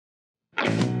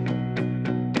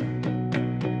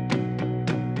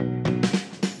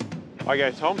Okay,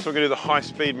 Tom, so we're going to do the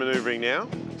high-speed manoeuvring now.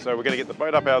 So we're going to get the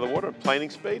boat up out of the water at planing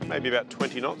speed, maybe about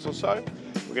 20 knots or so.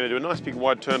 We're going to do a nice big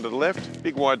wide turn to the left,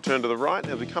 big wide turn to the right.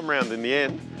 As we come around in the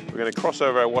end, we're going to cross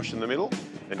over our wash in the middle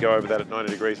and go over that at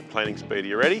 90 degrees at planing speed. Are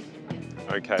you ready?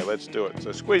 Okay, let's do it.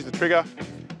 So squeeze the trigger,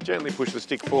 gently push the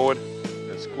stick forward,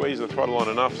 and squeeze the throttle on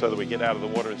enough so that we get out of the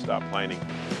water and start planing.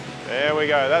 There we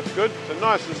go, that's good. So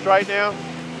nice and straight now.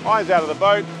 Eyes out of the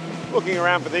boat, looking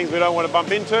around for things we don't want to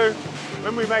bump into.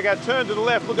 When we make our turn to the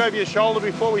left, look over your shoulder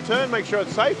before we turn, make sure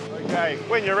it's safe. Okay,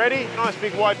 when you're ready, nice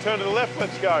big wide turn to the left,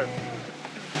 let's go.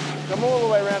 Come all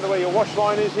the way around to where your wash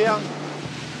line is here.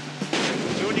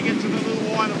 So when you get to the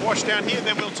little line of wash down here,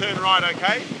 then we'll turn right,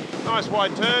 okay? Nice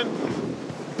wide turn.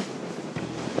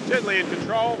 Gently in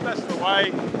control, that's the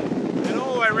way. And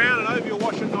all the way around and over your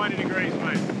wash at 90 degrees,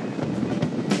 mate.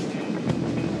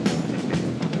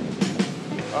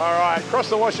 All right, cross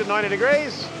the wash at 90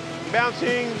 degrees,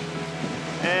 bouncing,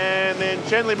 and then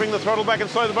gently bring the throttle back and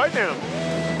slow the boat down.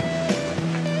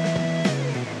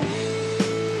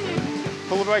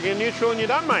 Pull the brake in neutral and you're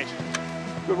done, mate.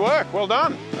 Good work, well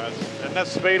done. And that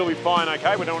speed will be fine,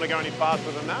 okay? We don't want to go any faster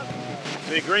than that.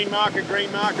 So your green marker,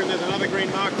 and there's another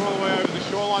green marker all the way over the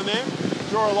shoreline there.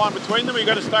 Draw a line between them, you've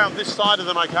got to stay on this side of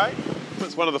them, okay?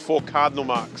 That's one of the 4 cardinal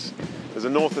marks. There's a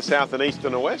north, a south, an east,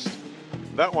 and a west.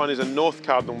 That one is a north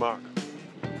cardinal mark.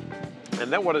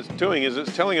 And that what it's doing is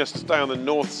it's telling us to stay on the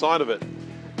north side of it.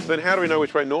 So then how do we know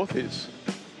which way north is?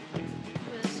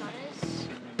 Where the sun is.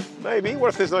 Maybe. What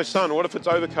if there's no sun? What if it's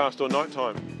overcast or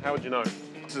nighttime? How would you know?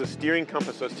 This is a steering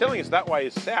compass, so it's telling us that way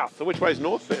is south. So which way is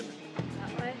north then?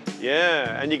 That way.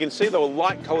 Yeah, and you can see the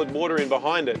light coloured water in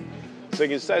behind it. So you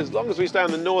can say as long as we stay on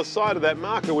the north side of that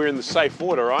marker, we're in the safe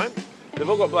water, right? They've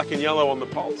all got black and yellow on the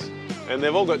poles. And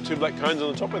they've all got 2 black cones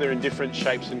on the top, and they're in different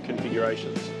shapes and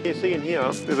configurations. You see in here,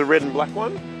 there's a red and black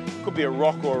one. Could be a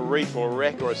rock or a reef or a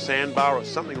wreck or a sandbar or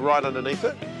something right underneath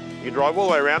it. You can drive all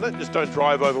the way around it, just don't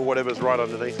drive over whatever's right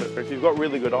underneath it. If you've got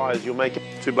really good eyes, you'll make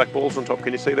 2 black balls on top.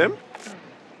 Can you see them?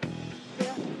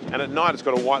 Yeah. And at night it's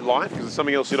got a white light because there's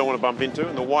something else you don't want to bump into,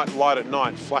 and the white light at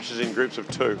night flashes in groups of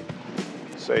 2.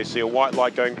 So you see a white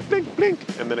light going blink,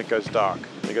 blink, and then it goes dark.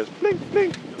 And it goes blink,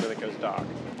 blink, and then it goes dark.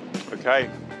 Okay.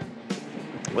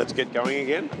 Let's get going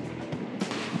again.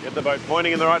 Get the boat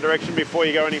pointing in the right direction before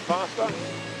you go any faster.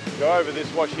 Go over this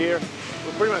wash here.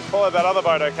 We'll pretty much follow that other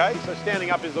boat, okay? So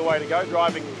standing up is the way to go,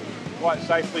 driving quite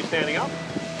safely standing up.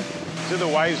 See the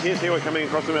waves here, see we're coming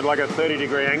across them at like a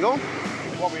 30-degree angle.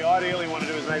 What we ideally want to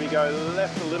do is maybe go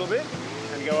left a little bit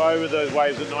and go over those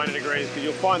waves at 90 degrees because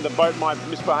you'll find the boat might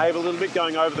misbehave a little bit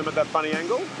going over them at that funny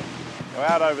angle. Go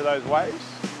out over those waves.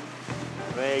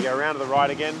 There you go, around to the right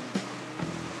again.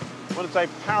 I want to say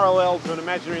parallel to an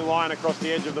imaginary line across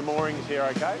the edge of the moorings here,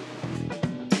 okay?